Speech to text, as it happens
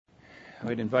I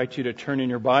would invite you to turn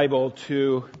in your Bible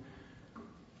to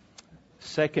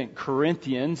 2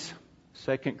 Corinthians.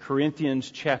 2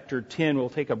 Corinthians chapter 10. We'll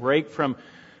take a break from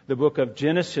the book of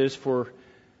Genesis for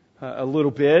a little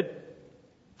bit.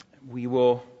 We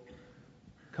will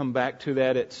come back to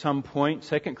that at some point.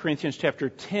 2 Corinthians chapter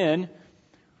 10.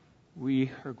 We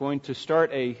are going to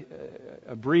start a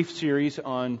brief series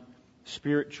on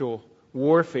spiritual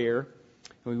warfare.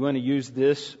 We want to use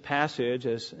this passage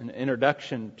as an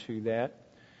introduction to that.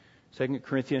 2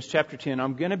 Corinthians chapter 10.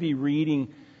 I'm going to be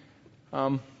reading,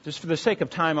 just for the sake of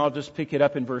time, I'll just pick it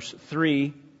up in verse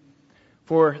 3.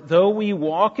 For though we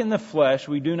walk in the flesh,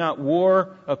 we do not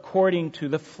war according to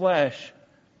the flesh.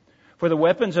 For the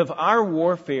weapons of our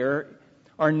warfare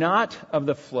are not of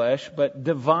the flesh, but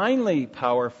divinely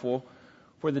powerful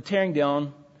for the tearing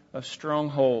down of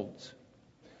strongholds.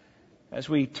 As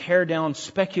we tear down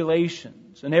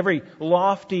speculations and every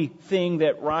lofty thing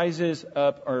that rises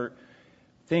up or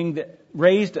thing that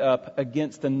raised up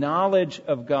against the knowledge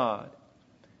of God,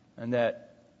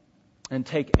 and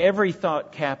take every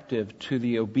thought captive to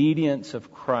the obedience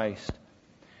of Christ,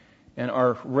 and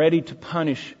are ready to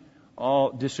punish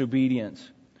all disobedience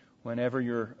whenever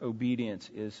your obedience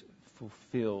is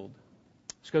fulfilled.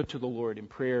 Let's go to the Lord in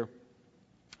prayer.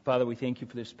 Father, we thank you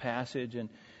for this passage and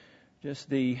just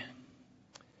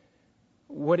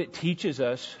what it teaches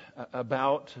us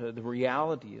about the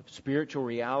reality of spiritual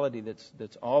reality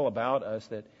that's all about us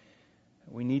that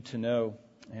we need to know.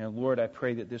 And Lord, I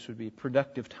pray that this would be a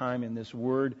productive time in this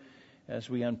Word as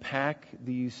we unpack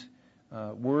these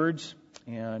words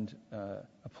and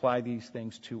apply these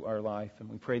things to our life. And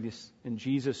we pray this in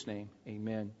Jesus' name.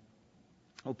 Amen.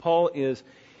 Well, Paul is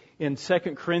in 2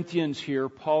 Corinthians here.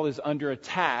 Paul is under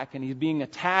attack, and he's being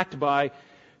attacked by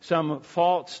some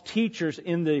false teachers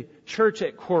in the church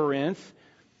at Corinth.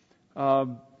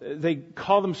 They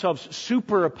call themselves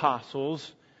super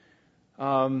apostles,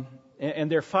 and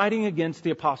they're fighting against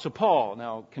the Apostle Paul.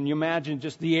 Now, can you imagine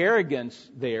just the arrogance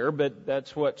there? But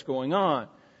that's what's going on.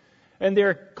 And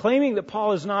they're claiming that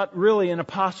Paul is not really an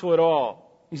apostle at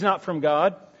all. He's not from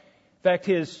God. In fact,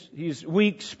 he's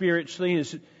weak spiritually.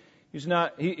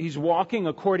 He's walking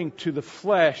according to the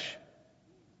flesh.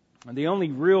 And the only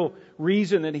real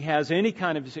reason that he has any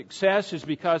kind of success is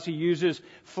because he uses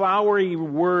flowery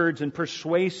words and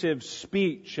persuasive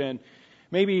speech. And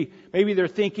maybe they're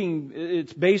thinking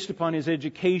it's based upon his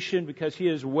education because he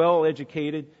is well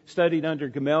educated, studied under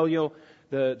Gamaliel,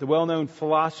 the well-known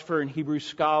philosopher and Hebrew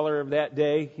scholar of that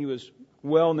day. He was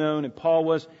well known, and Paul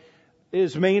was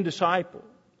his main disciple.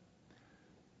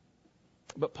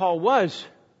 But Paul was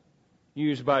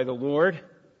used by the Lord.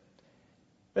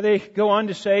 But they go on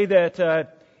to say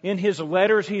that in his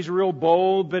letters he's real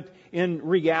bold, but in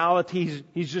reality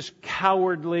he's just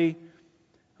cowardly.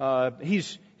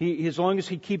 As long as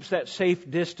he keeps that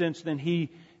safe distance, then he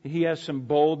has some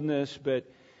boldness. But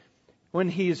when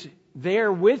he's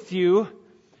there with you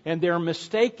and they're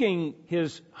mistaking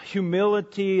his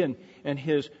humility and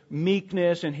his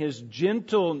meekness and his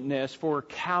gentleness for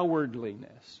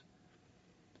cowardliness.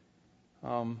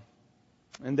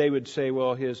 And they would say,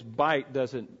 well, his bite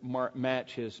doesn't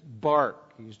match his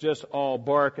bark. He's just all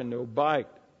bark and no bite.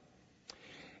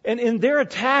 And in their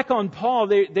attack on Paul,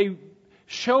 they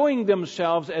showing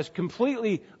themselves as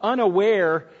completely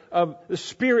unaware of the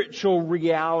spiritual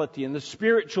reality and the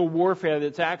spiritual warfare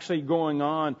that's actually going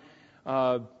on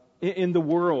in the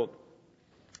world.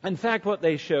 In fact, what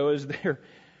they show is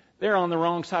they're on the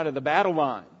wrong side of the battle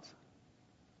lines.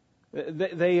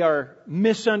 They are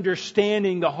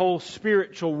misunderstanding the whole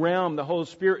spiritual realm, the whole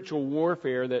spiritual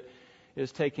warfare that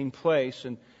is taking place,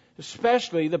 and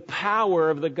especially the power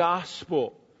of the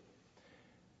gospel.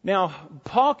 Now,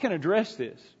 Paul can address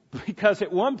this because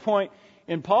at one point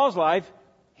in Paul's life,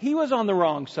 he was on the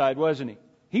wrong side, wasn't he?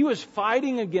 He was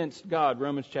fighting against God.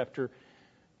 Romans chapter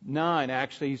 9,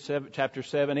 actually, chapter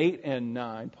 7, 8, and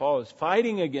 9. Paul is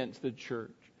fighting against the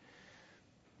church.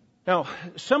 Now,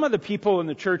 some of the people in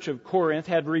the church of Corinth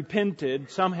had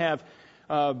repented. Some have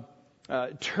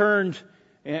turned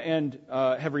and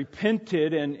have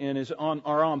repented and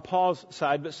are on Paul's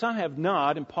side, but some have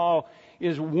not. And Paul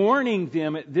is warning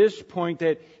them at this point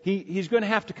that he's going to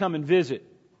have to come and visit.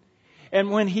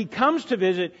 And when he comes to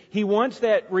visit, he wants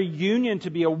that reunion to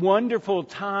be a wonderful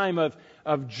time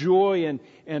of joy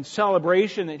and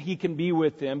celebration that he can be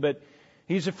with them. But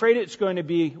he's afraid it's going to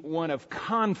be one of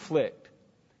conflict.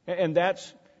 And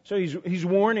so he's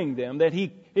warning them that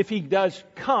if he does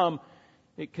come,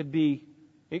 it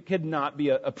could not be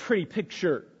a pretty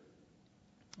picture.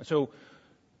 So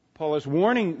Paul is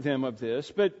warning them of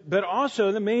this, but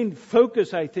also the main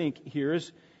focus, I think, here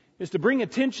is is to bring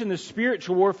attention to the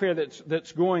spiritual warfare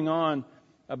that's going on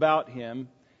about him.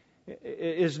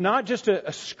 Is not just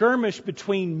a skirmish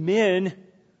between men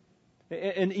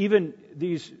and even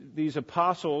these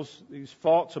apostles, these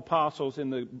false apostles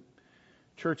in the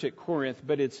church at Corinth,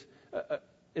 but it's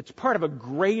part of a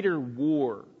greater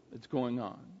war that's going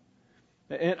on.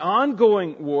 An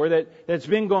ongoing war that's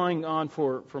been going on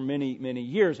for many, many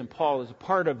years, and Paul is a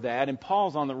part of that, and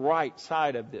Paul's on the right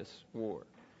side of this war.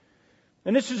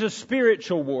 And this is a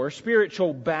spiritual war,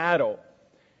 spiritual battle.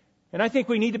 And I think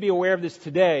we need to be aware of this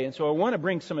today, and so I want to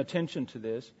bring some attention to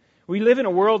this. We live in a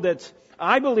world that's,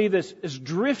 I believe, is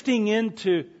drifting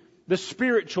into the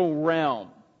spiritual realm.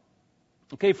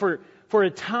 Okay, for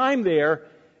a time there,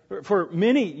 for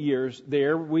many years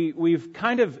there, we've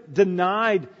kind of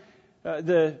denied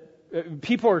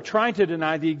people are trying to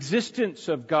deny the existence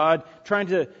of God, trying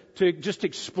to just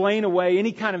explain away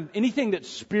anything that's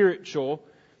spiritual,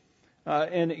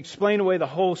 and explain away the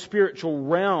whole spiritual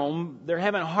realm. They're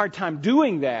having a hard time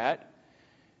doing that,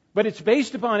 but it's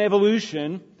based upon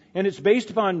evolution, and it's based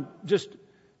upon just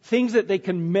things that they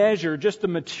can measure, just the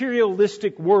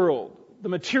materialistic world, the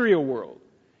material world.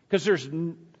 Because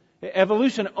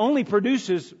evolution only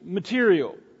produces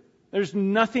material. There's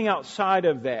nothing outside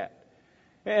of that.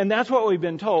 And that's what we've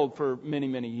been told for many,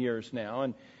 many years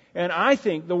now. And I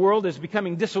think the world is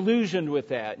becoming disillusioned with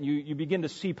that. You begin to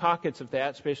see pockets of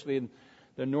that, especially in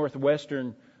the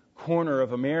northwestern corner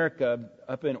of America,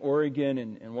 up in Oregon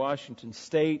and Washington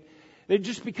State. They're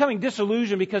just becoming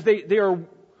disillusioned because they are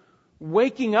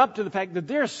waking up to the fact that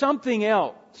there's something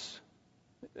else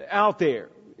out there.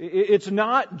 It's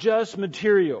not just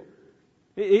material.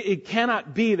 It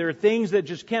cannot be. There are things that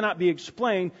just cannot be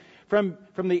explained from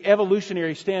the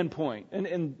evolutionary standpoint.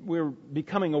 And we're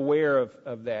becoming aware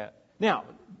of that. Now,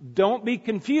 don't be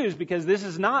confused, because this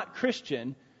is not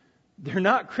Christian. They're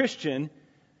not Christian.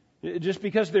 Just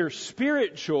because they're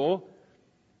spiritual,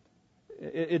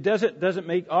 it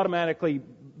doesn't automatically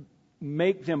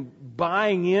make them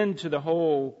buying into the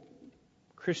whole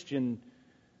Christian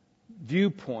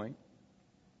viewpoint.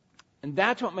 And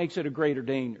that's what makes it a greater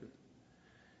danger.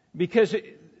 Because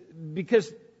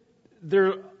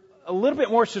they're a little bit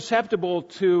more susceptible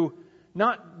to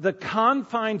not the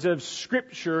confines of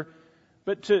Scripture,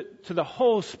 but to the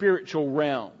whole spiritual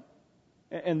realm.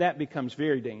 And that becomes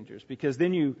very dangerous, because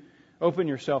then you open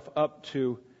yourself up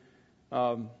to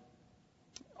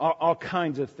all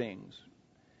kinds of things.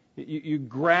 You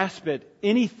grasp at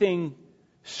anything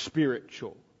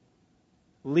spiritual,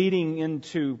 leading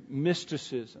into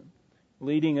mysticism,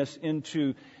 leading us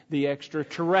into the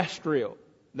extraterrestrial.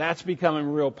 That's becoming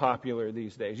real popular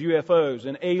these days. UFOs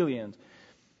and aliens,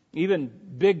 even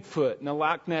Bigfoot and the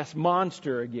Loch Ness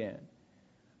Monster again.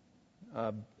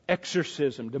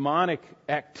 Exorcism, demonic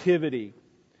activity,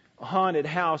 haunted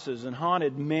houses and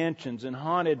haunted mansions and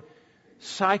haunted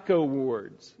psycho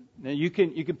wards. Now you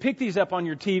can pick these up on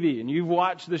your TV, and you've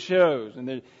watched the shows,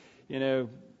 and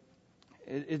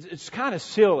it's kind of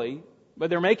silly, but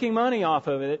they're making money off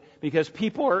of it because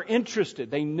people are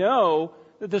interested. They know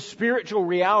that the spiritual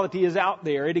reality is out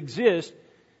there. It exists.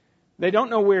 They don't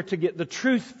know where to get the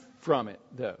truth from it,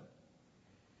 though.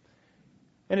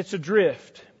 And it's a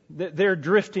drift. They're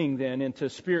drifting then into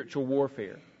spiritual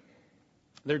warfare.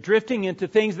 They're drifting into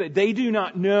things that they do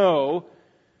not know,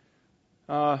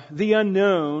 the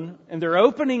unknown, and they're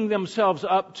opening themselves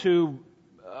up to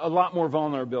a lot more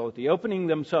vulnerability, opening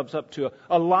themselves up to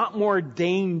a lot more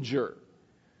danger,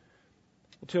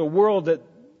 to a world that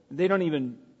they don't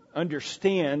even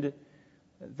understand.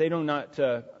 They do not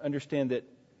understand that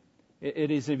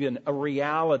it is even a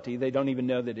reality. They don't even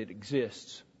know that it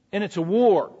exists. And it's a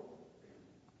war.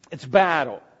 It's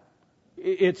battle.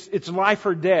 It's life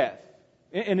or death.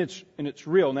 And it's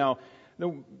real. Now,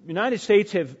 the United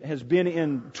States has been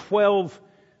in 12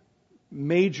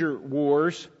 major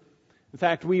wars. In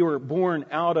fact, we were born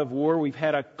out of war. We've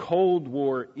had a Cold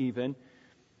War even.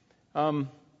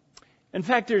 In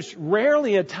fact, there's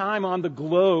rarely a time on the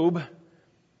globe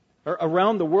or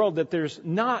around the world that there's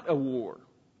not a war.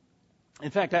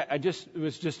 In fact, I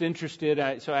was just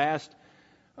interested. So I asked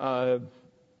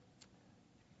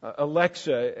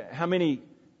Alexa how many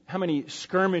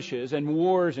skirmishes and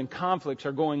wars and conflicts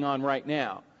are going on right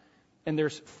now. And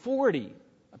there's 40,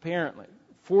 apparently.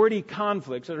 40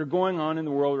 conflicts that are going on in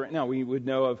the world right now. We would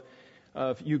know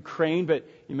of Ukraine, but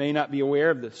you may not be aware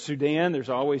of the Sudan. There's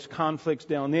always conflicts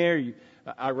down there.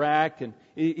 Iraq and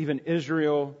even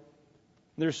Israel.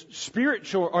 There's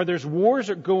there's wars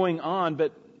that are going on,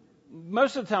 but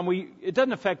most of the time it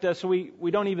doesn't affect us, so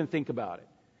we don't even think about it.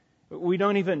 We're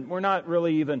not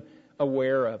really even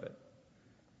aware of it.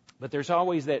 But there's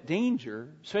always that danger,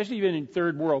 especially even in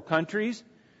third world countries,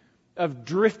 of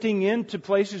drifting into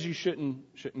places you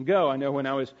shouldn't go. I know when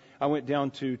I went down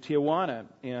to Tijuana,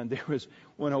 and there was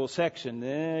one whole section.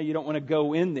 You don't want to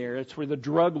go in there. It's where the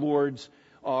drug lords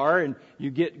are, and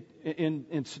you get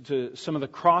into some of the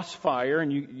crossfire,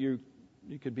 and you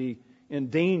could be in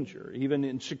danger. Even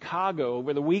in Chicago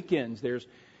over the weekends, there's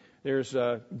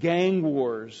gang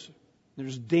wars.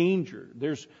 There's danger.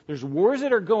 There's wars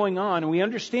that are going on, and we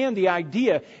understand the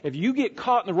idea. If you get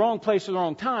caught in the wrong place at the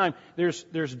wrong time,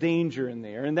 there's danger in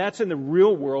there, and that's in the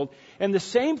real world. And the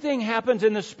same thing happens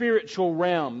in the spiritual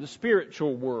realm, the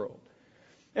spiritual world.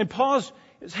 And Paul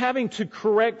is having to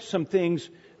correct some things,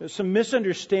 some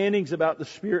misunderstandings about the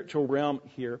spiritual realm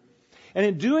here. And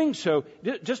in doing so,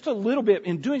 just a little bit,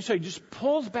 in doing so, he just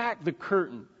pulls back the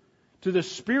curtain to the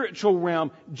spiritual realm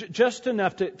just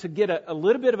enough to get a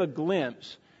little bit of a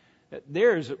glimpse that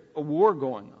there's a war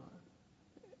going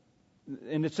on.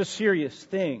 And it's a serious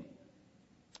thing.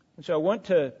 And so I want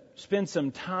to spend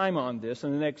some time on this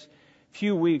in the next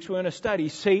few weeks. We're going to study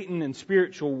Satan and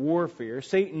spiritual warfare,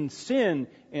 Satan, sin,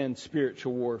 and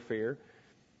spiritual warfare.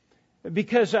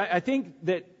 Because I think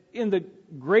that in the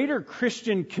greater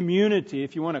Christian community,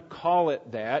 if you want to call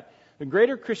it that, the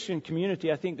greater Christian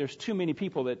community, I think there's too many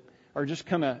people that are just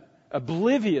kind of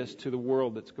oblivious to the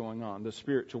world that's going on, the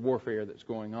spiritual warfare that's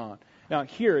going on. Now,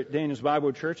 here at Daniel's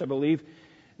Bible Church, I believe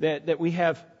that we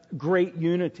have great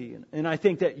unity. And I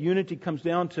think that unity comes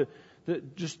down to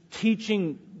just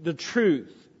teaching the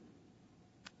truth.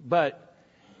 But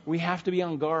we have to be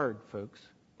on guard, folks.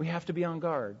 We have to be on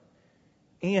guard.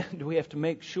 And we have to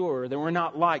make sure that we're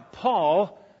not like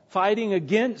Paul, fighting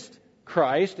against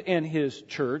Christ and His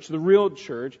church, the real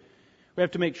church. We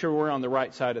have to make sure we're on the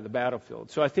right side of the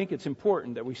battlefield. So I think it's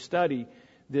important that we study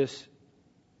this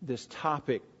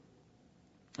topic.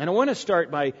 And I want to start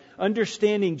by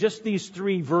understanding just these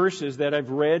 3 verses that I've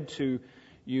read to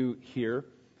you here.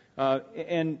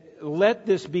 And let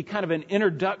this be kind of an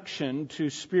introduction to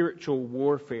spiritual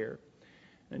warfare.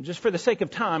 And just for the sake of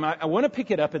time, I want to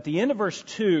pick it up at the end of verse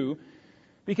 2,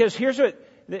 because here's what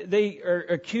they are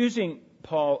accusing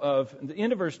Paul of. At the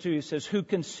end of verse 2, he says, who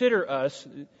consider us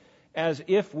as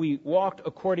if we walked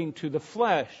according to the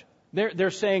flesh. They're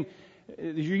saying,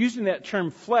 you're using that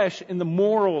term flesh in the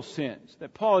moral sense,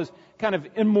 that Paul is kind of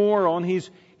immoral, and he's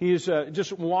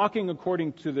just walking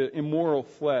according to the immoral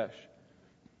flesh.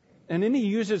 And then he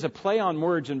uses a play on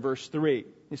words in verse 3.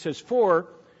 He says, for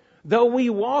though we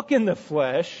walk in the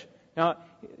flesh, now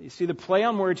you see the play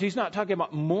on words, he's not talking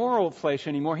about moral flesh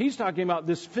anymore, he's talking about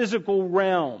this physical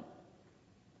realm.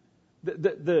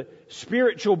 The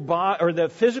spiritual body, or the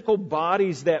physical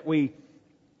bodies that we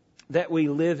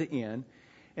live in,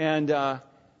 and the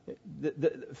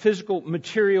physical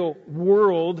material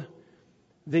world,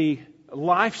 the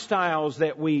lifestyles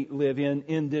that we live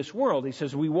in this world. He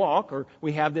says we walk, or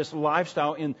we have this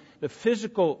lifestyle in the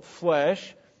physical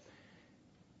flesh.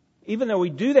 Even though we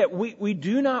do that, we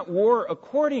do not war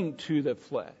according to the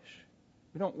flesh.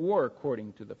 We don't war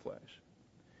according to the flesh.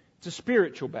 It's a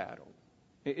spiritual battle.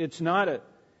 It's not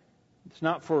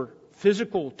for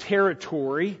physical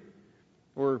territory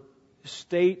or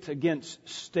state against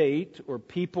state or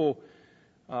people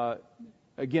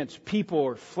against people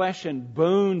or flesh and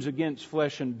bones against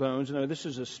flesh and bones. No, this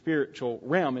is a spiritual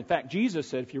realm. In fact, Jesus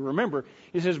said, if you remember,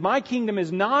 He says, my kingdom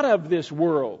is not of this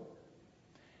world.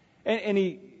 And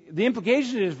the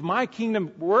implication is, if my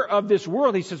kingdom were of this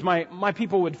world, He says, my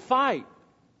people would fight.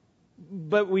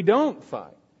 But we don't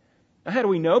fight. Now, how do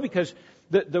we know? Because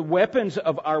the weapons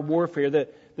of our warfare,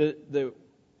 the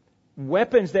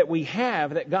weapons that we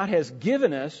have, that God has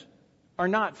given us, are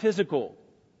not physical.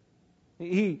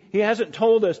 He hasn't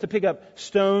told us to pick up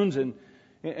stones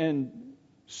and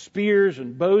spears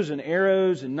and bows and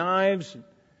arrows and knives.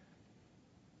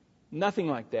 Nothing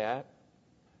like that.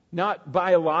 Not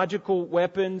biological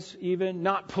weapons even.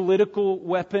 Not political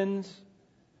weapons.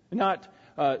 Not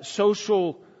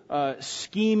social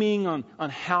scheming on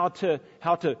how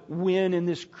to win in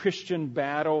this Christian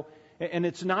battle. And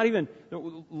it's not even,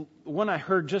 one I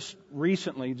heard just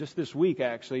recently, just this week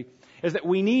actually, is that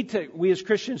we as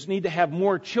Christians need to have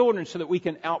more children so that we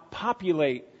can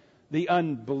outpopulate the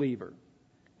unbeliever.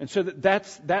 And so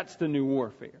that's the new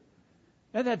warfare.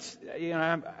 Now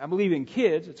I believe in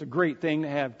kids. It's a great thing to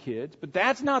have kids. But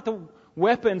that's not the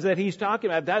weapons that he's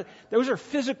talking about. Those are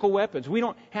physical weapons. We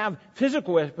don't have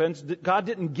physical weapons. God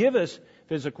didn't give us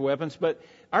physical weapons, but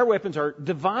our weapons are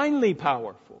divinely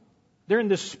powerful. They're in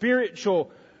the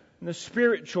spiritual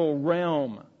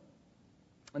realm.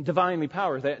 And divinely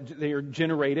powerful. That they are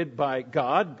generated by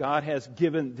God. God has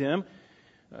given them.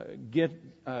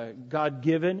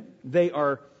 God-given. They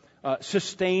are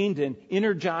sustained and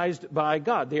energized by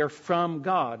God. They are from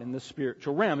God in the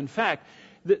spiritual realm. In fact,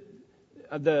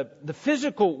 the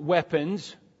physical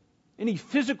weapons, any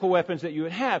physical weapons that you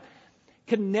would have,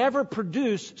 can never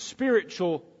produce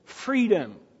spiritual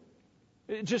freedom.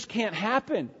 It just can't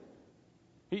happen.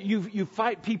 You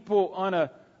fight people on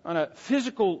a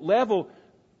physical level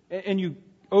and you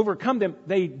overcome them.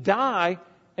 They die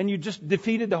and you just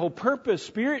defeated the whole purpose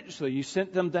spiritually. You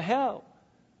sent them to hell.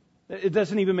 It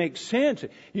doesn't even make sense.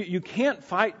 You can't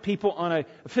fight people on a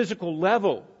physical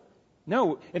level.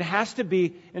 No, it has to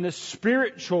be in a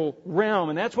spiritual realm.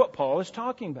 And that's what Paul is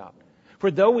talking about.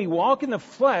 For though we walk in the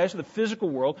flesh, the physical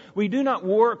world, we do not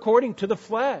war according to the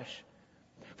flesh.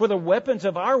 For the weapons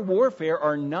of our warfare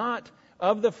are not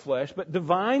of the flesh, but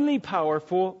divinely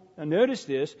powerful. And notice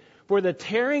this, for the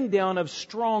tearing down of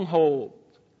strongholds.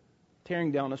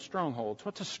 Tearing down of strongholds.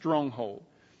 What's a stronghold?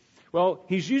 Well,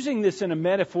 he's using this in a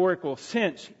metaphorical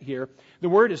sense here. The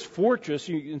word is fortress.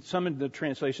 In some of the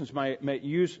translations might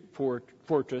use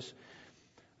fortress.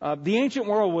 The ancient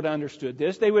world would have understood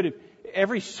this. They would have,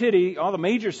 every city, all the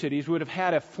major cities would have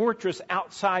had a fortress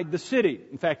outside the city.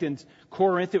 In fact, in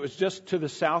Corinth, it was just to the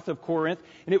south of Corinth,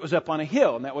 and it was up on a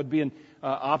hill, and that would be an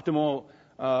optimal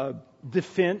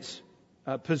defense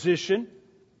position.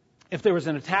 If there was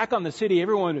an attack on the city,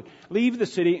 everyone would leave the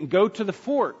city and go to the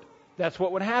fort. That's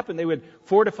what would happen. They would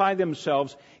fortify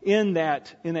themselves in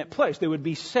that place. They would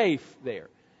be safe there.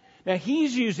 Now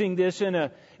he's using this in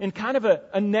kind of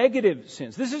a negative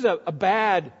sense. This is a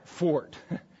bad fort.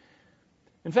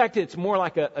 In fact, it's more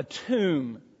like a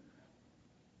tomb.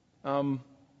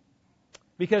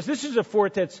 Because this is a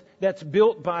fort that's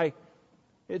built by,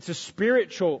 it's a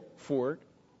spiritual fort.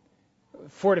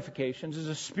 Fortifications is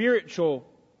a spiritual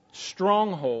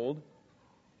stronghold.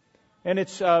 And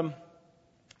it's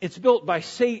built by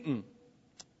Satan.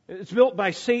 It's built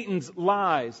by Satan's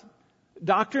lies,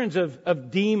 doctrines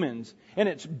of demons, and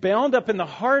it's bound up in the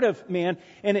heart of man,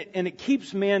 and it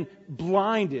keeps man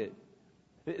blinded.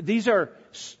 These are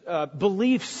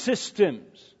belief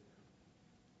systems,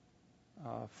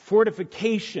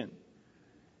 fortification.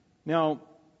 Now,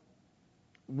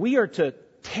 we are to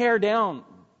tear down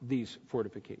these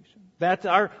fortifications. That's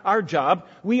our job.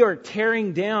 We are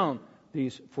tearing down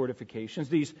these fortifications,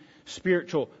 these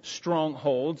spiritual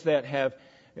strongholds that have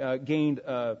gained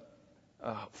a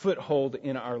foothold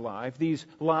in our life, these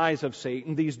lies of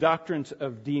Satan, these doctrines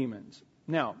of demons.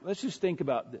 Now, let's just think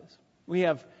about this. We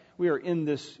are in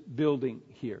this building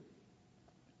here.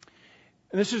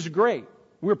 And this is great.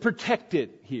 We're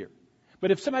protected here.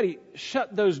 But if somebody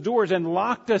shut those doors and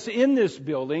locked us in this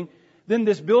building, then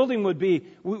this building we'd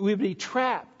be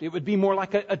trapped. It would be more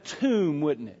like a tomb,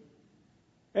 wouldn't it?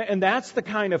 And that's the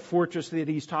kind of fortress that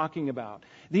he's talking about.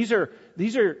 These are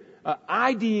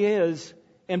ideas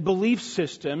and belief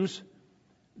systems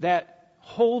that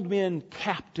hold men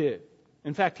captive.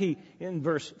 In fact, in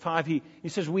verse 5, he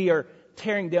says we are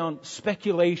tearing down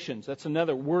speculations. That's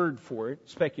another word for it,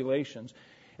 speculations.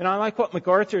 And I like what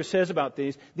MacArthur says about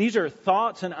these. These are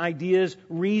thoughts and ideas,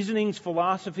 reasonings,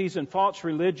 philosophies, and false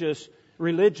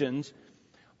religions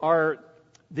are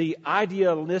the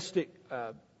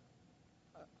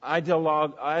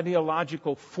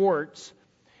ideological forts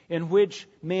in which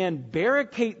man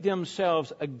barricade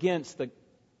themselves against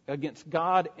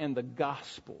God and the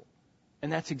gospel.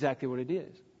 And that's exactly what it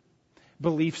is.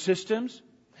 Belief systems,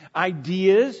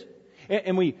 ideas,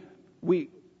 and we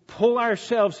pull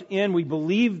ourselves in, we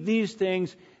believe these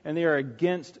things, and they are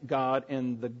against God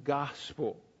and the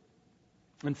gospel.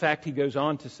 In fact, he goes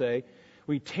on to say,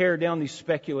 we tear down these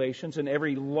speculations and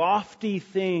every lofty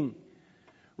thing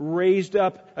raised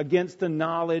up against the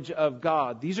knowledge of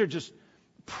God. These are just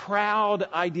proud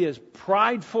ideas,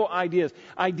 prideful ideas,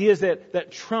 ideas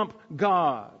that trump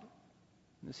God.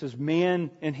 This is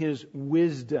man and his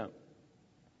wisdom.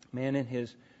 Man and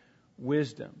his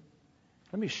wisdom.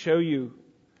 Let me show you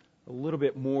a little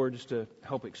bit more just to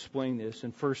help explain this.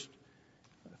 In 1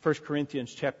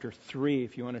 Corinthians chapter 3,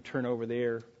 if you want to turn over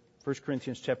there. 1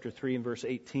 Corinthians chapter 3 and verse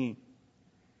 18. It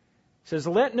says,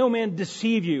 let no man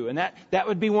deceive you. And that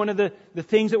would be one of the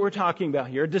things that we're talking about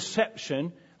here.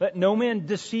 Deception. Let no man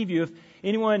deceive you.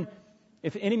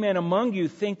 If any man among you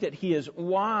think that he is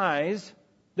wise,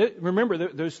 remember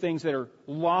those things that are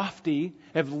lofty,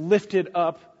 have lifted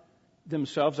up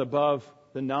themselves above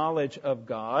the knowledge of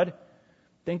God,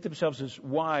 think themselves as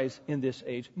wise in this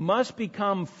age, must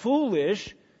become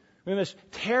foolish. We must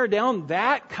tear down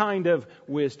that kind of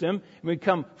wisdom and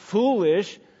become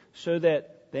foolish so that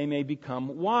they may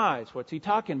become wise. What's he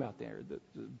talking about there? The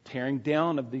tearing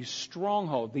down of these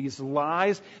strongholds, these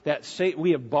lies that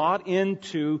we have bought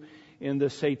into in the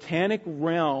satanic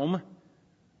realm.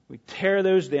 We tear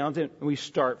those down and we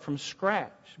start from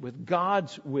scratch with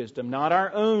God's wisdom, not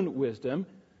our own wisdom.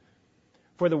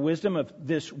 For the wisdom of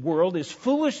this world is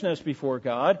foolishness before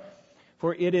God,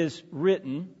 for it is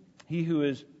written, He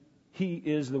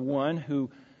is the one who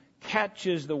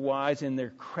catches the wise in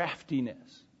their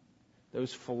craftiness.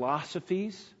 Those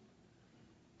philosophies,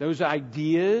 those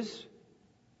ideas,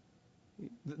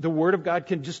 the Word of God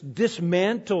can just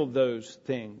dismantle those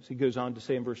things. He goes on to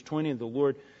say in verse 20, the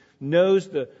Lord knows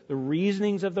the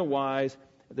reasonings of the wise,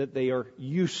 that they are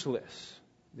useless.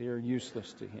 They are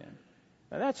useless to Him.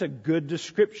 Now that's a good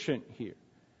description here.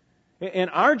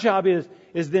 And our job is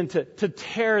then to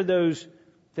tear those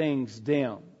things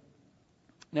down.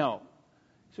 Now,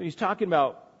 so he's talking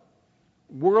about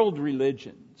world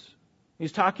religions.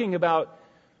 He's talking about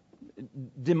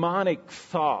demonic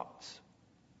thoughts,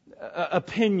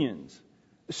 opinions,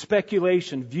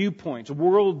 speculation, viewpoints,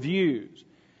 worldviews.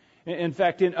 In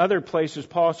fact, in other places,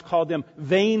 Paul's called them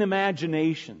vain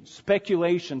imaginations,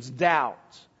 speculations,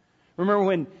 doubts. Remember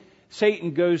when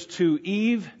Satan goes to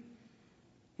Eve,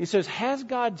 he says, "Has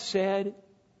God said?"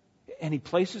 And he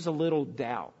places a little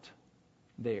doubt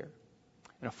there.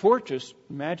 And a fortress,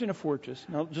 imagine a fortress.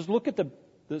 Now just look at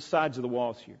the sides of the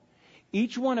walls here.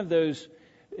 Each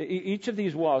of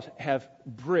these walls have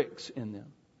bricks in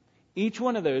them. Each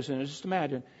one of those, and just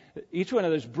imagine, each one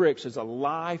of those bricks is a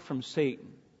lie from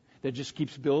Satan that just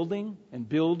keeps building and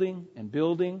building and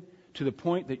building to the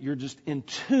point that you're just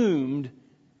entombed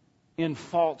in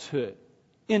falsehood,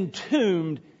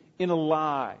 entombed in a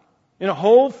lie, in a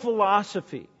whole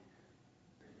philosophy.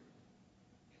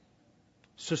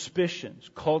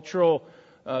 Suspicions, cultural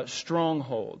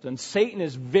strongholds. And Satan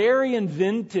is very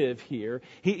inventive here.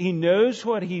 He knows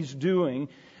what he's doing.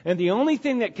 And the only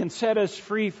thing that can set us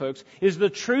free, folks, is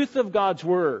the truth of God's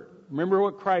Word. Remember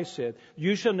what Christ said,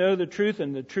 "You shall know the truth,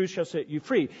 and the truth shall set you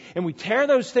free." And we tear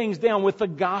those things down with the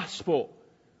gospel.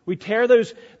 We tear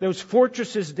those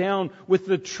fortresses down with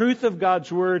the truth of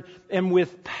God's Word and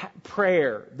with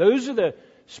prayer. Those are the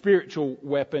spiritual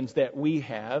weapons that we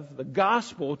have: the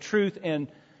gospel, truth, and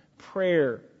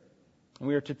prayer.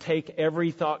 We are to take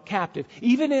every thought captive,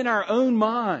 even in our own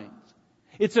minds.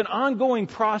 It's an ongoing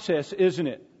process, isn't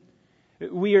it?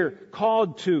 We are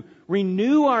called to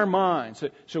renew our minds.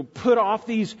 So put off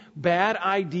these bad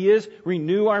ideas,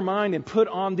 renew our mind, and put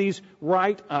on these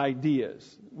right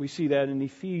ideas. We see that in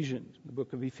Ephesians, the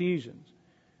book of Ephesians.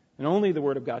 And only the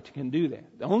Word of God can do that.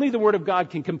 Only the Word of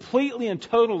God can completely and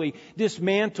totally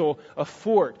dismantle a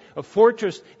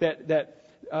fortress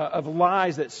of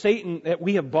lies that Satan, that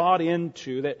we have bought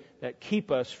into, that keep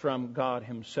us from God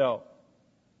Himself.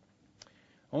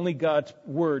 Only God's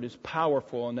Word is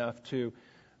powerful enough to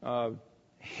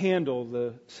handle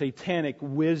the satanic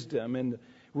wisdom and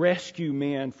rescue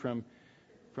man from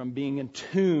being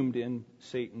entombed in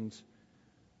Satan's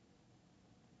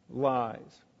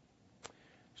lies.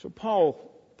 So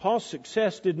Paul's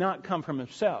success did not come from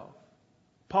himself.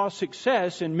 Paul's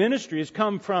success in ministry has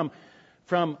come from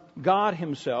God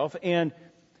Himself, and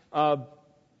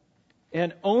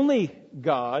only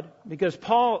God, because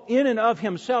Paul in and of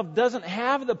himself doesn't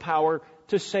have the power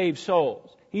to save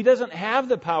souls. He doesn't have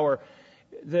the power,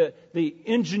 the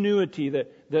ingenuity,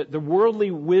 the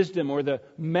worldly wisdom or the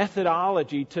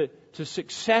methodology to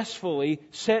successfully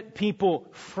set people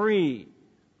free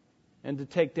and to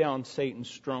take down Satan's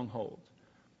strongholds.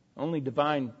 Only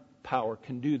divine power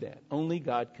can do that. Only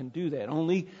God can do that.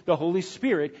 Only the Holy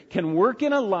Spirit can work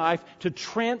in a life to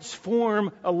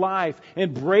transform a life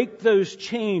and break those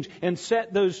chains and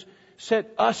set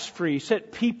us free,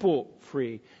 set people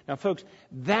free. Now, folks,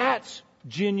 that's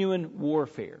genuine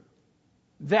warfare.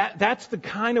 That's the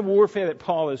kind of warfare that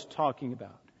Paul is talking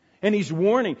about. And he's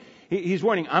warning,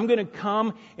 I'm going to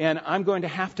come and I'm going to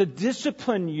have to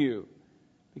discipline you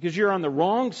because you're on the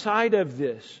wrong side of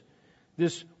this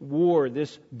war,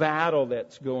 this battle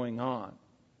that's going on.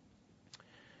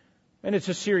 And it's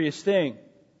a serious thing.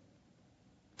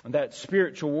 And that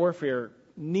spiritual warfare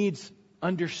needs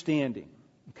understanding.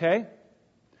 Okay?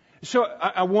 So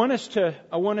I want us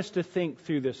to think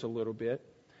through this a little bit,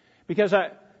 because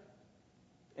I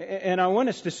want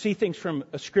us to see things from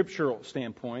a scriptural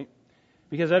standpoint,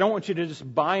 because I don't want you to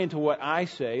just buy into what I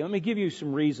say. Let me give you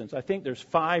some reasons. I think there's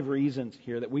 5 reasons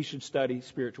here that we should study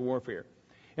spiritual warfare.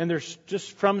 And there's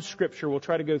just from Scripture, we'll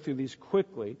try to go through these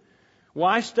quickly.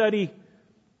 Why study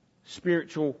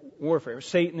spiritual warfare,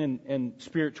 Satan and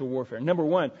spiritual warfare? Number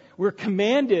 1, we're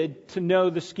commanded to know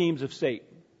the schemes of Satan.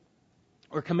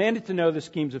 We're commanded to know the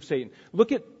schemes of Satan.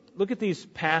 Look at these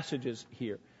passages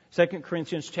here. 2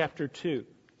 Corinthians chapter 2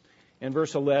 and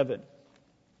verse 11. It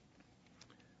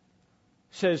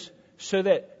says, so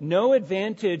that no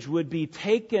advantage would be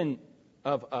taken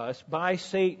of us by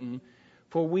Satan,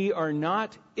 for we are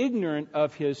not ignorant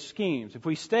of his schemes. If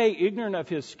we stay ignorant of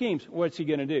his schemes, what's he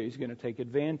going to do? He's going to take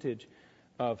advantage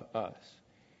of us.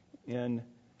 In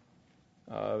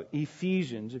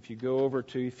Ephesians, if you go over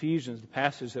to Ephesians, the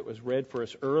passage that was read for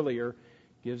us earlier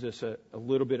gives us a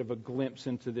little bit of a glimpse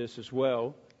into this as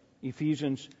well.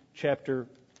 Ephesians chapter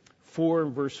 4,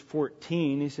 verse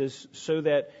 14, he says, so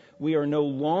that we are no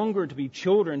longer to be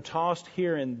children tossed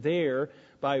here and there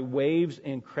by waves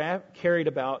and carried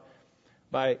about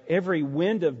by every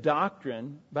wind of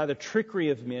doctrine, by the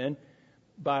trickery of men,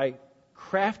 by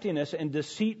craftiness and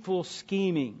deceitful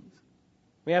schemings.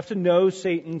 We have to know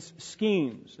Satan's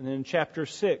schemes. And in chapter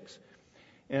 6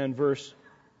 and verse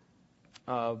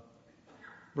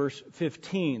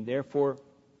 15,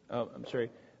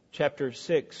 chapter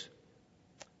 6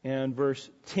 and verse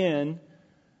 10,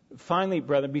 finally,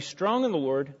 brethren, be strong in the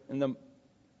Lord and the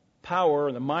power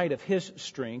and the might of His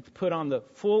strength. Put on the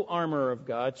full armor of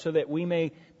God so that we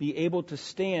may be able to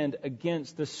stand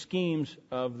against the schemes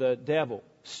of the devil.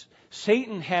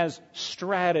 Satan has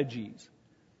strategies.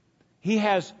 He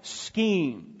has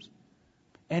schemes.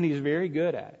 And he's very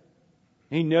good at it.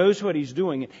 He knows what he's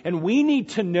doing. And we need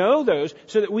to know those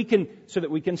so that we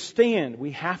can stand.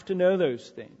 We have to know those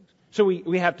things. So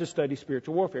we have to study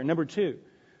spiritual warfare. Number 2,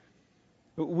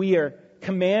 we are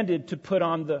commanded to put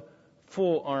on the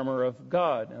full armor of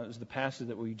God. Now, that was the passage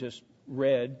that we just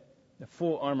read, the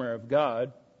full armor of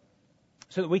God,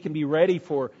 so that we can be ready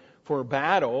for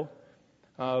battle.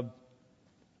 It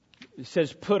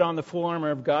says, put on the full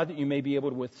armor of God that you may be able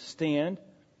to withstand.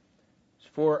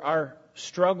 For our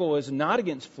struggle is not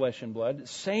against flesh and blood.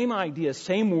 Same idea,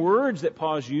 same words that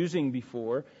Paul is using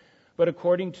before, but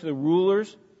according to the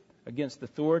rulers, against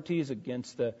authorities,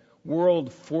 against the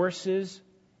world forces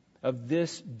of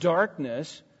this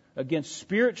darkness, against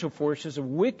spiritual forces of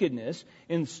wickedness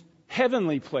in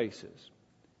heavenly places.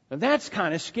 Now that's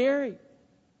kind of scary.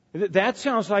 That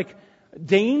sounds like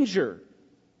danger.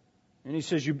 And he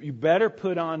says, you better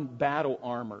put on battle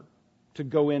armor to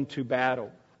go into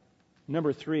battle.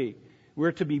 Number 3,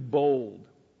 we're to be bold.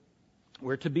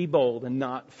 We're to be bold and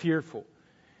not fearful.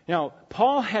 Now,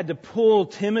 Paul had to pull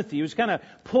Timothy. He was kind of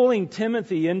pulling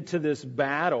Timothy into this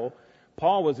battle.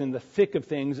 Paul was in the thick of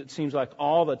things, it seems like,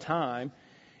 all the time.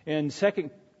 In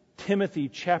 2 Timothy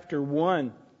chapter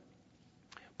 1,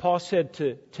 Paul said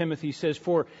to Timothy, he says,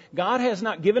 for God has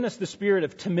not given us the spirit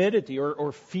of timidity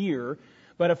or fear,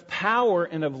 but of power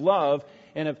and of love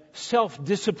and of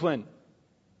self-discipline.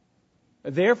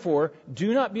 Therefore,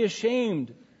 do not be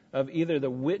ashamed of either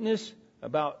the witness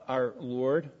about our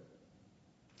Lord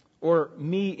or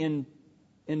me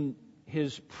in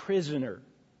his prisoner,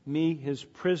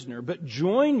 but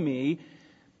join me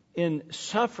in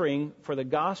suffering for the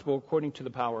gospel according to the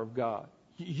power of God.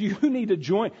 You need to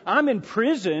join. I'm in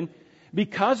prison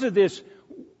because of this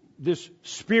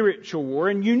spiritual war,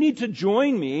 and you need to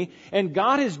join me. And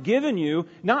God has given you,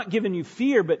 not given you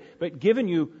fear, but given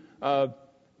you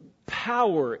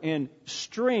power and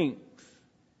strength.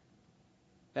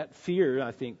 That fear,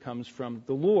 I think, comes from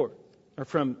the Lord, or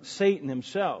from Satan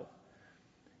himself.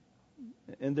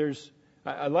 And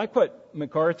I like what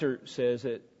MacArthur says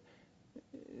at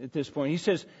this point. He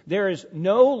says, there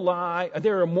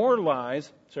are more lies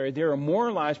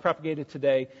propagated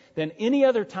today than any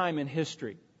other time in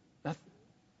history. Now,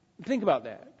 think about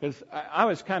that, because I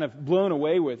was kind of blown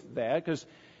away with that, because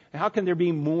how can there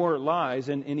be more lies?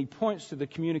 And he points to the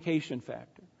communication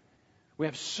factor. We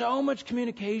have so much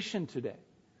communication today.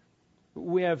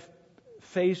 We have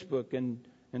Facebook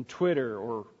and Twitter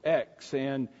or X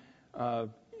and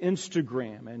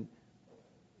Instagram.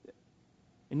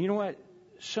 And you know what?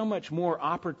 So much more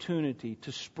opportunity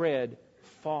to spread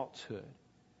falsehood.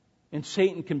 And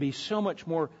Satan can be so much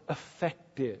more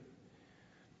effective.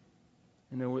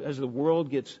 You know, as the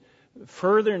world gets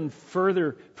further and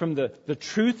further from the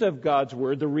truth of God's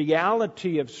Word, the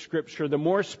reality of Scripture, the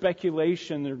more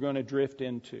speculation they're going to drift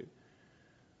into.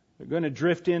 They're going to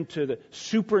drift into the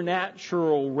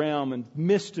supernatural realm and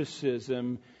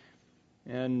mysticism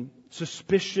and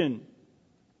suspicion,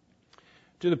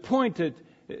 to the point that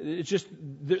it's just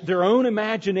their own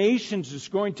imaginations is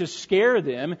going to scare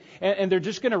them, and they're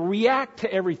just going to react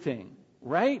to everything,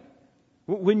 right?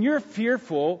 When you're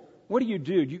fearful, what do?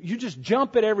 You just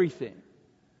jump at everything.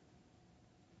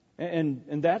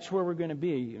 And that's where we're going to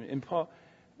be. And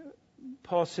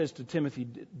Paul says to Timothy,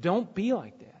 don't be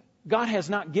like that. God has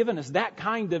not given us that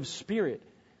kind of spirit.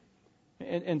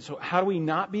 And so how do we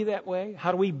not be that way?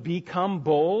 How do we become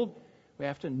bold? We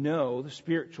have to know the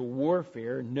spiritual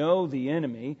warfare, know the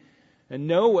enemy, and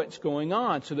know what's going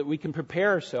on so that we can prepare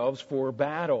ourselves for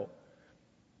battle.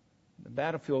 The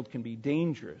battlefield can be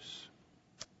dangerous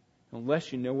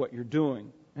unless you know what you're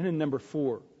doing. And then number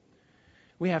 4,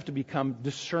 we have to become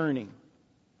discerning.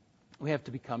 We have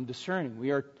to become discerning.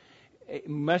 We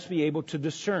must be able to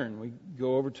discern. We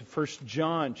go over to 1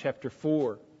 John chapter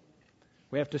 4.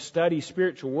 We have to study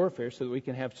spiritual warfare so that we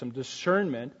can have some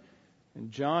discernment.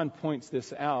 And John points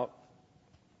this out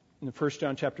in 1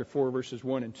 John chapter 4, verses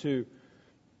 1 and 2.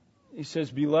 He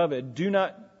says, "Beloved, do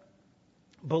not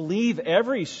believe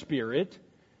every spirit."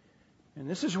 And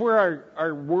this is where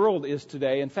our world is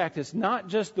today. In fact, it's not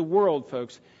just the world,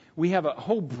 folks. We have a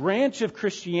whole branch of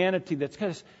Christianity that's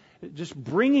kind of just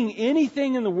bringing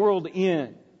anything in the world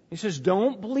in. He says,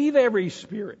 don't believe every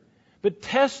spirit, but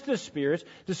test the spirits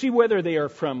to see whether they are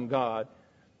from God.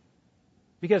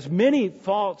 Because many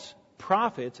false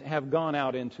prophets have gone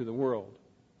out into the world.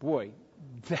 Boy,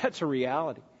 that's a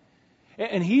reality.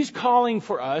 And he's calling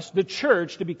for us, the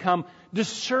church, to become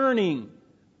discerning.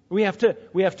 We have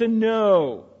to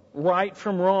know right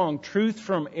from wrong, truth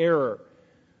from error.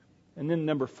 And then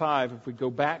number 5, if we go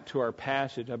back to our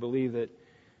passage, I believe that,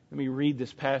 let me read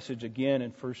this passage again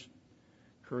in 2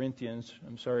 Corinthians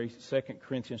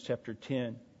chapter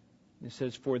 10. It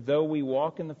says, "For though we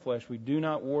walk in the flesh, we do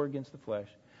not war against the flesh.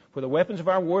 For the weapons of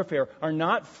our warfare are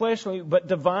not fleshly, but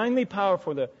divinely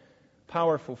powerful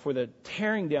for the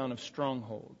tearing down of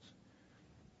strongholds."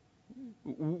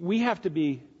 We have to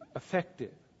be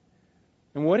effective.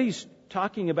 And what he's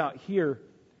talking about here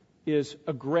is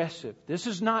aggressive. This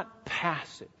is not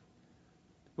passive.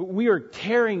 We are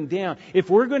tearing down. If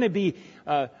we're going to be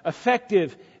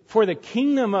effective for the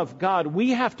kingdom of God,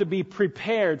 we have to be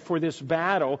prepared for this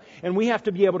battle, and we have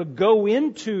to be able to go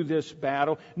into this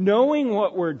battle knowing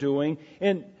what we're doing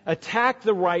and attack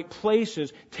the right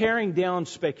places, tearing down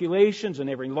speculations and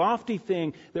every lofty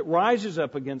thing that rises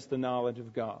up against the knowledge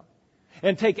of God.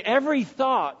 And take every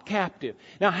thought captive.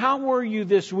 Now, how were you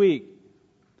this week?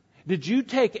 Did you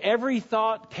take every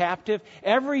thought captive?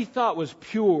 Every thought was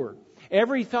pure.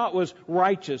 Every thought was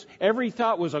righteous. Every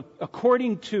thought was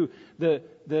according to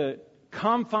the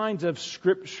confines of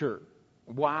Scripture.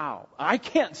 Wow. I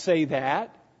can't say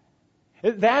that.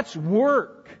 That's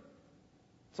work.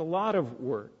 It's a lot of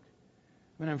work.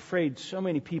 And I'm afraid so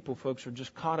many people, folks, are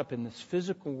just caught up in this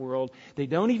physical world. They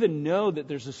don't even know that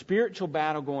there's a spiritual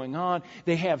battle going on.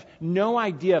 They have no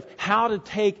idea of how to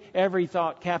take every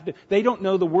thought captive. They don't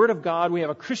know the Word of God. We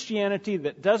have a Christianity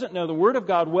that doesn't know the Word of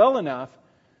God well enough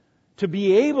to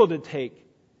be able to take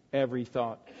every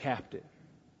thought captive.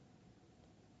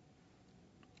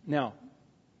 Now,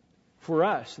 for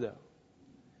us, though,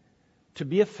 to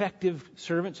be effective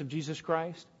servants of Jesus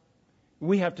Christ,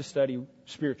 we have to study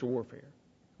spiritual warfare.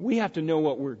 We have to know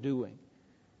what we're doing.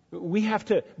 We have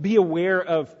to be aware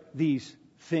of these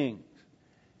things.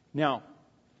 Now,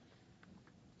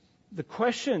 the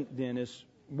question then is,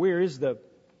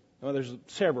 there's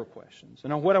several questions.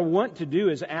 And what I want to do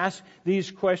is ask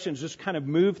these questions, just kind of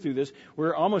move through this.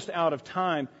 We're almost out of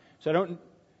time, so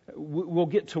we'll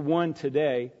get to one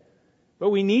today. But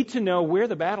we need to know where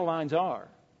the battle lines are.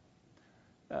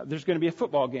 There's going to be a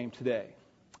football game today.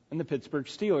 And the Pittsburgh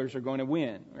Steelers are going to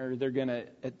win, or they're going to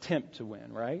attempt to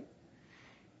win, right?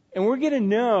 And we're going to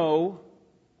know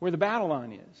where the battle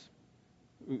line is.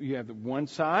 You have the one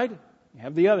side, you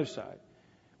have the other side.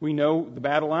 We know the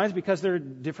battle lines because they're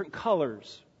different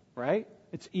colors, right?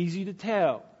 It's easy to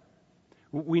tell.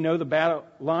 We know the battle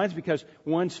lines because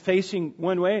one's facing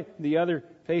one way, the other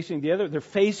facing the other. They're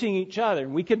facing each other.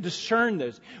 And we can discern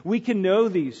this. We can know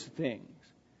these things.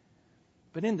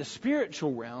 But in the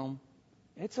spiritual realm,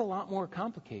 it's a lot more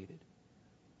complicated.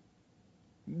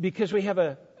 Because we have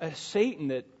a Satan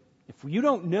that, if you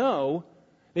don't know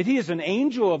that he is an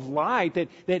angel of light,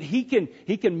 that he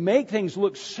can make things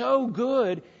look so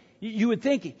good, you would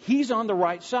think he's on the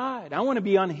right side. I want to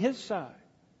be on his side.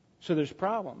 So there's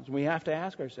problems. We have to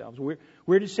ask ourselves,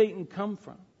 where does Satan come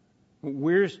from?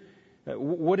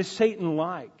 What is Satan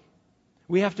like?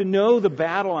 We have to know the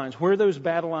battle lines, where those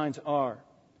battle lines are.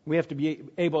 We have to be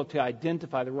able to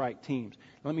identify the right teams.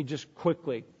 Let me just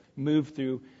quickly move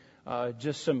through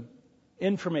just some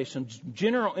information,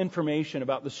 general information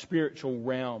about the spiritual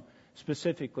realm,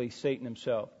 specifically Satan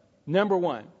himself. Number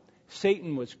 1,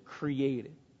 Satan was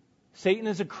created. Satan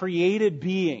is a created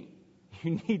being.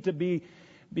 You need to be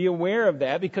aware of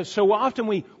that, because so often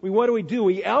what do?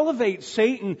 We elevate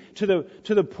Satan to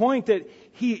the point that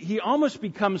he almost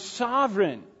becomes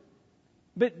sovereign.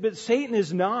 But Satan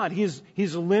is not. He's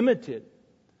limited.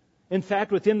 In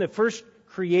fact, within the first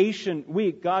creation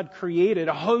week, God created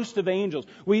a host of angels.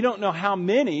 We don't know how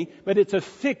many, but it's a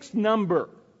fixed number.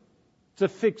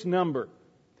 It's a fixed number.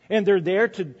 And they're there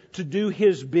to do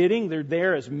His bidding. They're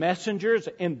there as messengers,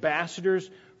 ambassadors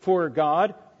for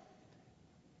God.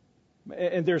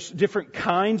 And there's different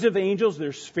kinds of angels.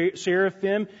 There's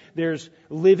seraphim. There's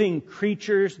living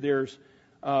creatures. There's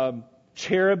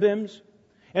cherubims.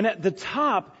 And at the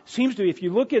top, seems to be, if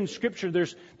you look in Scripture,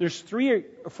 there's 3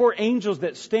 or 4 angels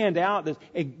that stand out.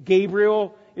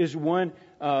 Gabriel is one,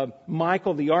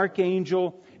 Michael the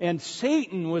archangel, and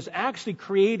Satan was actually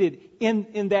created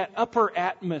in that upper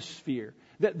atmosphere,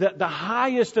 the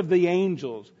highest of the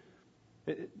angels.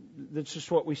 That's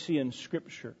just what we see in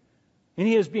Scripture. And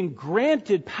he has been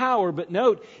granted power, but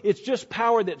note, it's just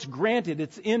power that's granted.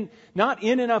 It's not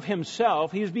in and of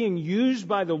himself. He's being used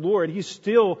by the Lord. He's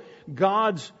still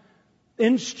God's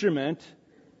instrument,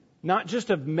 not just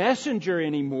of messenger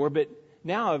anymore, but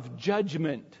now of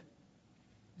judgment.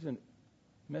 He's a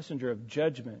messenger of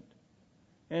judgment.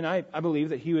 And I believe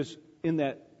that he was in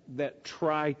that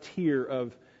tri-tier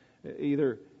of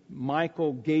either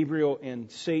Michael, Gabriel, and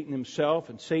Satan himself,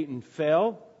 and Satan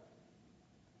fell.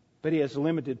 But he has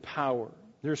limited power.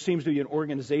 There seems to be an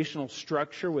organizational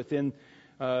structure within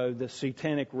the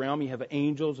satanic realm. You have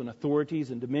angels and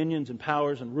authorities and dominions and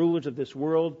powers and rulers of this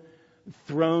world,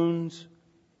 thrones,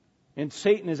 and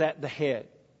Satan is at the head.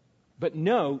 But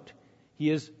note,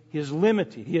 he is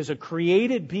limited. He is a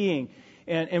created being,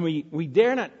 and we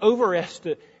dare not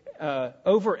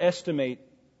overestimate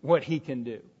what he can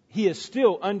do. He is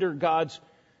still under God's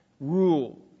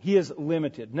rule. He is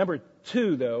limited. Number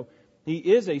 2, though, he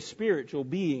is a spiritual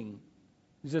being.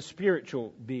 He's a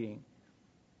spiritual being.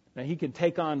 Now, he can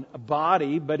take on a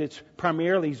body, but he's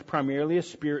primarily a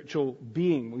spiritual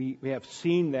being. We have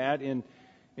seen that in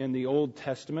the Old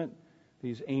Testament.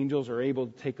 These angels are able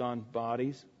to take on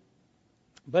bodies.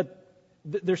 But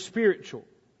they're spiritual.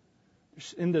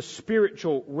 In the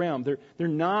spiritual realm. They're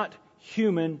not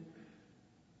human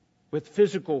with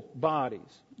physical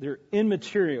bodies. They're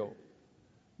immaterial.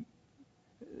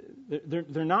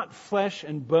 They're not flesh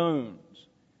and bones.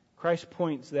 Christ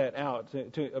points that out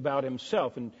about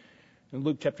himself in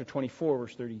Luke chapter 24,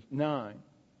 verse 39.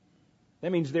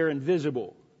 That means they're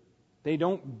invisible. They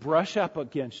don't brush up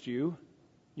against you.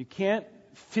 You can't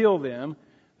feel them.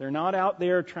 They're not out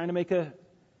there trying to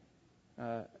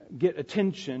get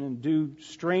attention and do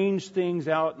strange things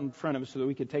out in front of us so that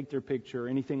we can take their picture or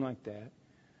anything like that.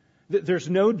 There's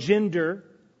no gender.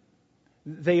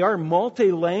 They are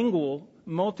multilingual,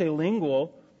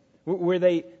 where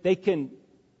they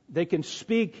can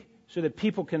speak so that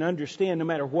people can understand no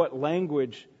matter what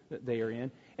language that they are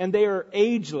in. And they are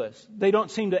ageless. They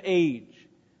don't seem to age.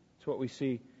 That's what we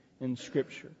see in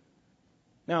Scripture.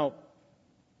 Now,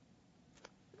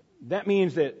 that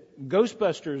means that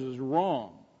Ghostbusters is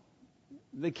wrong.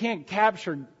 They can't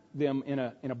capture them in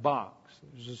a box.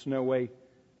 There's just no way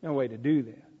to do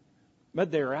that. But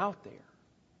they're out there.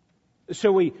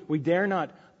 So we dare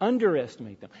not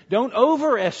underestimate them. Don't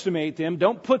overestimate them.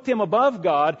 Don't put them above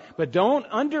God, but don't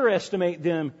underestimate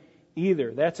them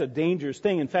either. That's a dangerous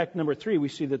thing. In fact, number 3, we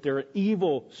see that they're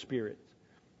evil spirits.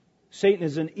 Satan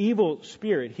is an evil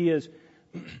spirit. He is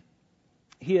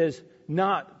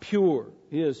not pure.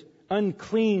 He is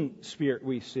unclean spirit,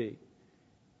 we see.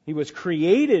 He was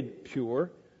created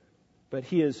pure, but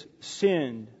he has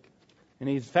sinned. And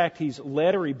in fact, he's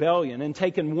led a rebellion and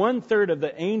taken 1/3 of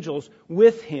the angels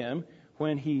with him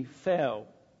when he fell.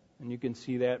 And you can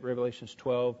see that, Revelations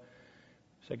 12,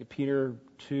 2 Peter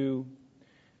 2.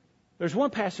 There's one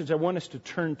passage I want us to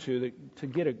turn to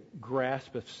get a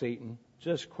grasp of Satan,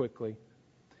 just quickly.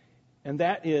 And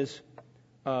that is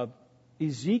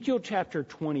Ezekiel chapter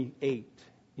 28.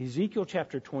 Ezekiel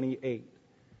chapter 28.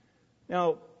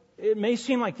 Now, it may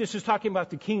seem like this is talking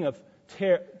about the king of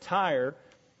Tyre.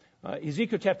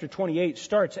 Ezekiel chapter 28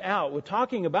 starts out with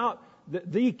talking about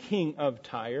the king of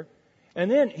Tyre.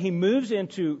 And then he moves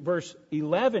into verse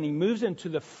 11. He moves into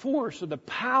the force or the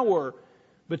power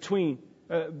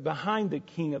behind the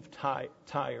king of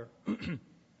Tyre.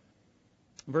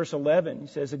 Verse 11, he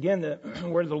says, again, the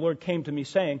word of the Lord came to me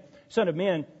saying, Son of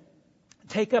man,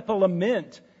 take up a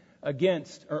lament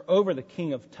against or over the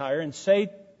king of Tyre and say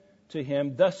to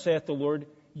him, Thus saith the Lord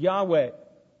Yahweh,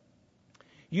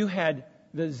 you have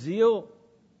the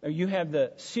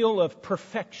seal of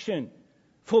perfection,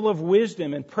 full of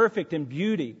wisdom and perfect in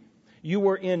beauty. You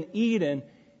were in Eden,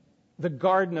 the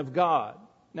garden of God.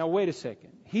 Now wait a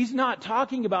second. He's not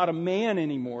talking about a man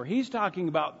anymore. He's talking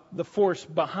about the force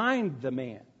behind the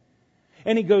man.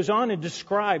 And he goes on and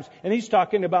describes, and he's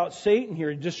talking about Satan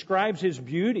here. He describes his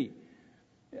beauty.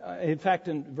 In fact,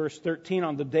 in verse 13,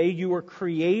 on the day you were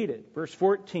created. Verse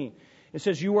 14, It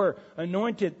says you were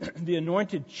anointed, the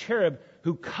anointed cherub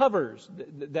who covers.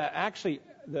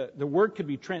 The word could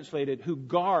be translated who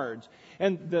guards.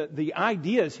 And the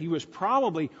idea is he was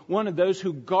probably one of those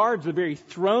who guards the very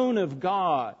throne of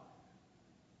God.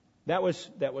 That was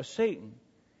Satan.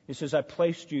 He says, I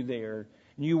placed you there.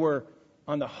 And you were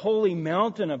on the holy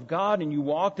mountain of God, and you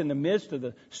walked in the midst of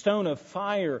the stone of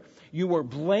fire. You were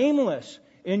blameless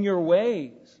in your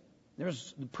ways.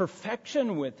 There's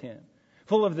perfection with Him.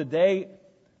 Full of the day,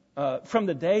 from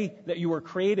the day that you were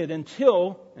created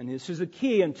until, and this is the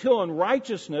key, until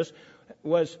unrighteousness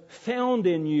was found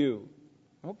in you.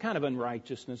 What kind of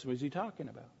unrighteousness was he talking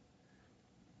about?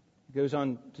 He goes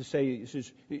on to say, he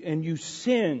says, and you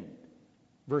sinned.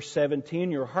 Verse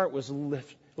 17, your heart was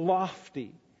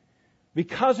lofty.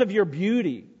 Because of your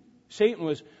beauty. Satan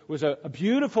was a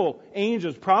beautiful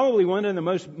angel, probably one of the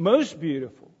most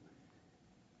beautiful.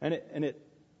 And it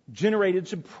generated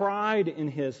some pride in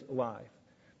his life.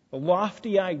 The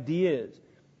lofty ideas.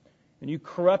 And you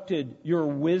corrupted your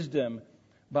wisdom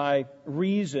by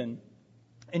reason.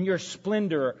 In your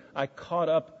splendor, I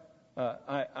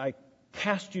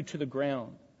cast you to the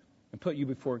ground and put you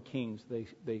before kings.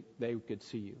 They could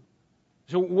see you.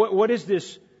 So what is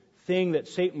this thing that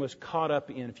Satan was caught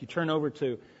up in? If you turn over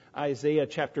to Isaiah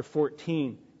chapter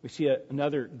 14, we see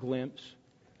another glimpse.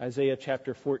 Isaiah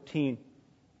chapter 14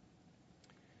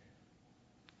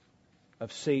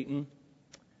 of Satan.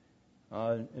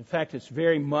 In fact, it's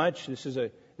very much, this is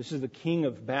the king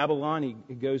of Babylon.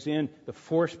 He goes in, the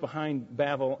force behind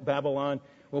Babylon.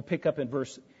 We'll pick up in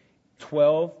verse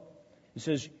 12. It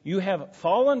says, you have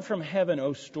fallen from heaven,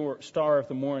 O star of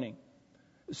the morning,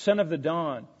 son of the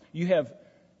dawn. You have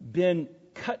been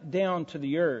cut down to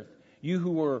the earth. You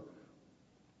who were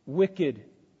wicked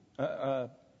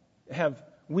have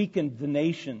weakened the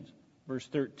nations. Verse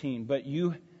 13. But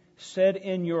you said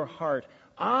in your heart,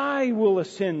 I will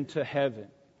ascend to heaven.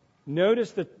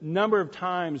 Notice the number of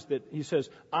times that he says,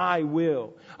 I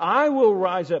will. I will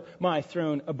rise up my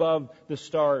throne above the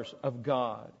stars of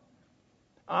God.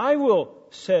 I will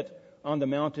sit on the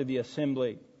mount of the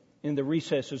assembly in the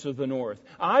recesses of the north.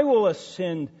 I will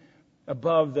ascend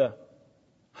above the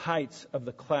heights of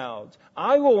the clouds.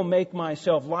 I will make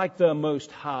myself like the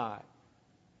Most High.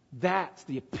 That's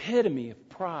the epitome of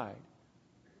pride.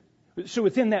 So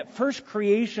within that first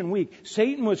creation week,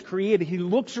 Satan was created. He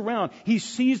looks around. He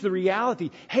sees the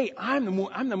reality. Hey, I'm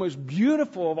the most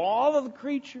beautiful of all of the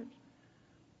creatures.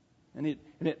 And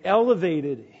it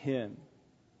elevated him.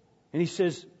 And he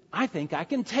says, I think I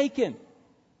can take him.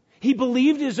 He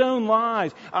believed his own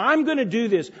lies. I'm going to do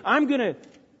this. I'm going to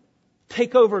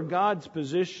take over God's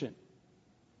position.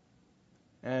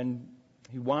 And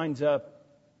he winds up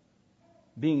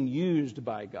being used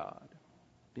by God.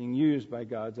 Being used by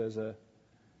God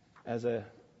as a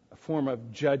form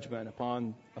of judgment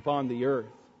upon the earth.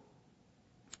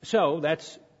 So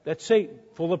that's Satan,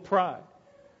 full of pride.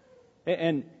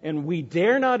 And we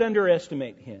dare not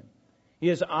underestimate him. He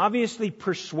is obviously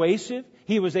persuasive.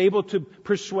 He was able to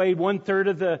persuade 1/3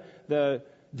 of the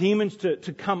demons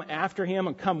to come after him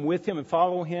and come with him and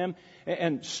follow him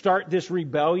and start this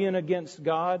rebellion against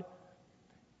God.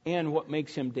 And what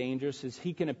makes him dangerous is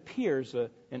he can appear as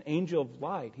an angel of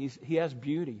light. He has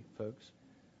beauty, folks.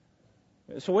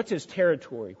 So what's his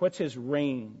territory? What's his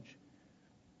range?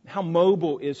 How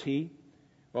mobile is he?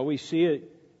 Well, we see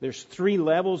it. There's 3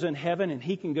 levels in heaven, and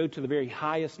he can go to the very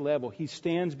highest level. He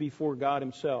stands before God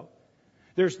himself.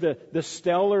 There's the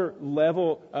stellar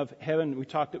level of heaven.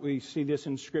 We see this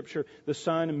in Scripture. The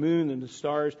sun and moon and the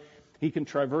stars. He can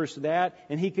traverse that,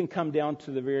 and he can come down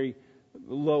to the very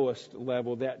lowest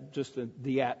level, that just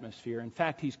the atmosphere. In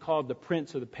fact, he's called the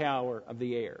prince of the power of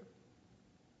the air.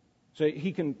 So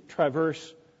he can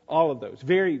traverse all of those.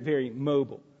 Very, very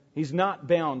mobile. He's not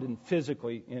bound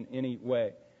physically in any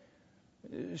way.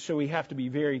 So we have to be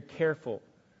very careful.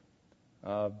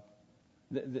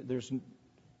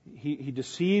 He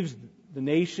deceives the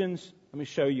nations. Let me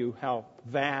show you how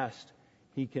vast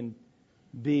he can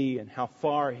be and how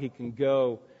far he can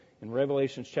go. In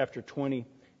Revelation chapter 20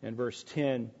 and verse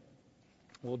 10,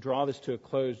 we'll draw this to a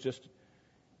close just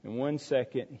in 1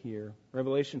 second here.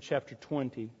 Revelation chapter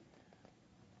 20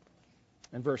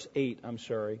 and verse 8,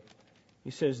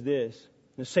 He says this.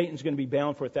 Now, Satan's going to be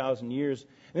bound for 1,000 years.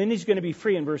 And then he's going to be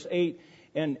free in verse 8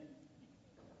 and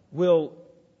will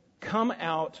come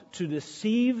out to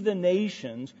deceive the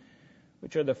nations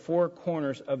which are the 4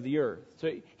 corners of the earth.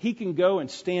 So he can go and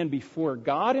stand before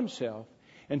God himself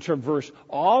and traverse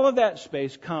all of that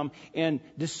space, come and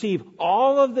deceive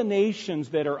all of the nations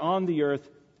that are on the earth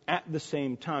at the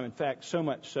same time. In fact, so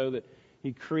much so that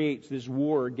he creates this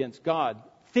war against God,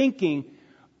 thinking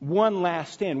one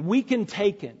last stand. We can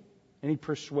take it. And he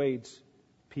persuades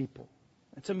people.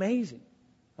 It's amazing.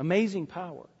 Amazing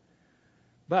power.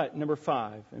 But number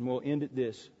 5, and we'll end at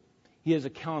this, he is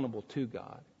accountable to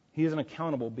God. He is an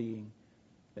accountable being.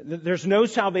 There's no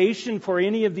salvation for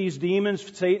any of these demons,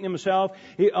 Satan himself.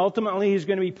 Ultimately, he's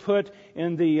going to be put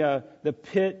in the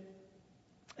pit,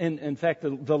 in fact,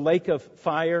 the lake of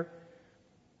fire.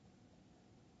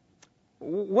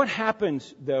 What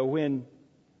happens, though, when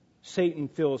Satan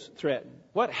feels threatened?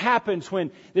 What happens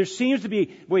when there seems to be,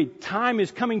 time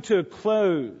is coming to a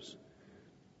close?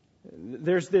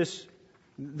 There's this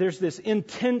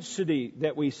intensity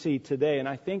that we see today, and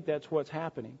I think that's what's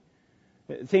happening.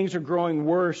 Things are growing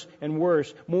worse and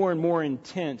worse, more and more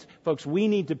intense. Folks, we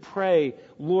need to pray,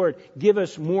 Lord, give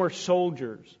us more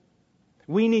soldiers.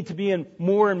 We need to be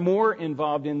more and more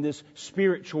involved in this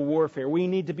spiritual warfare. We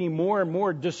need to be more and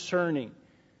more discerning.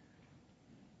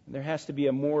 There has to be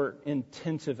a more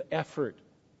intensive effort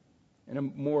and a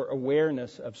more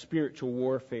awareness of spiritual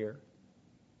warfare.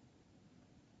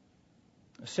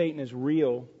 Satan is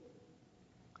real.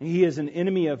 He is an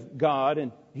enemy of God,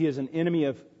 and he is an enemy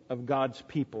of God's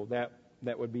people. That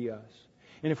would be us.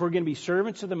 And if we're going to be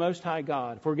servants of the Most High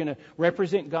God, if we're going to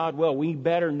represent God well, we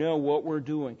better know what we're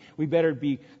doing. We better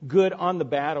be good on the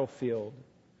battlefield.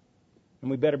 And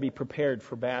we better be prepared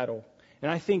for battle. And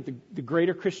I think the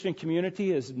greater Christian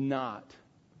community is not.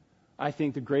 I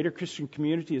think the greater Christian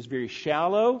community is very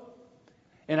shallow,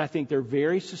 and I think they're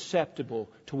very susceptible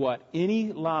to what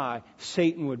any lie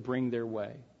Satan would bring their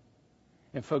way.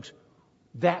 And folks,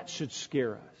 that should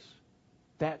scare us.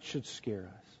 That should scare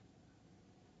us.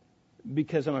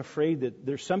 Because I'm afraid that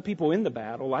there's some people in the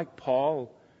battle, like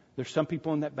Paul. There's some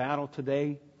people in that battle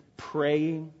today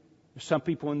praying. There's some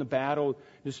people in the battle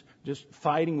just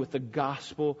fighting with the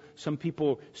gospel. Some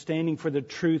people standing for the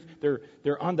truth.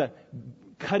 They're on the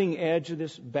cutting edge of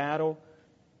this battle.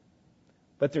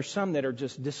 But there's some that are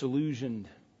just disillusioned.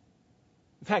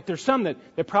 In fact, there's some that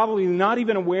they're probably not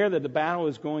even aware that the battle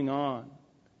is going on.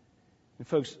 And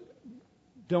folks,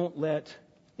 don't let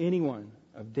anyone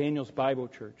of Daniel's Bible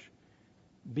Church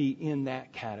be in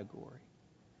that category.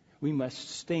 We must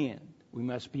stand. We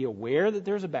must be aware that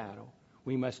there's a battle.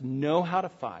 We must know how to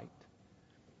fight.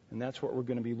 And that's what we're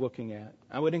going to be looking at.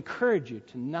 I would encourage you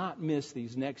to not miss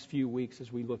these next few weeks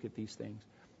as we look at these things.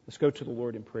 Let's go to the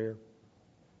Lord in prayer.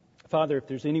 Father, if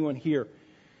there's anyone here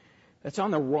that's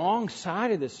on the wrong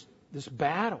side of this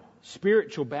battle,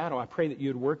 spiritual battle, I pray that you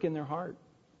would work in their heart.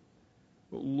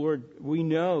 Lord, we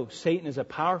know Satan is a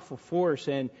powerful force,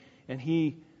 and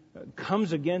he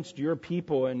comes against your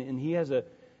people, and he has a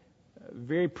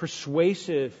very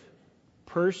persuasive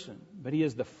person, but he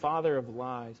is the father of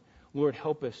lies. Lord,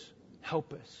 help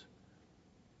us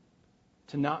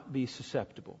to not be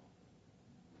susceptible.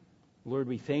 Lord,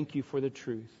 we thank you for the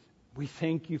truth. We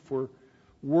thank you for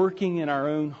working in our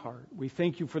own heart. We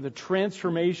thank you for the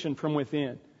transformation from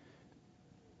within.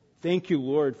 Thank you,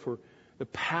 Lord, for the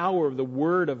power of the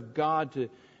Word of God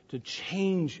to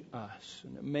change us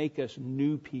and to make us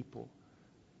new people.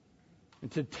 And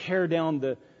to tear down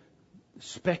the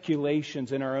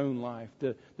speculations in our own life,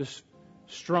 the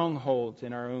strongholds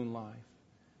in our own life.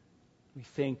 We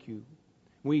thank you.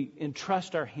 We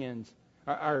entrust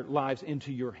our lives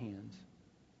into your hands.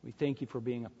 We thank you for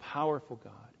being a powerful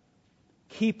God.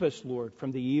 Keep us, Lord,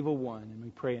 from the evil one. And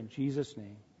we pray in Jesus'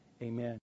 name. Amen.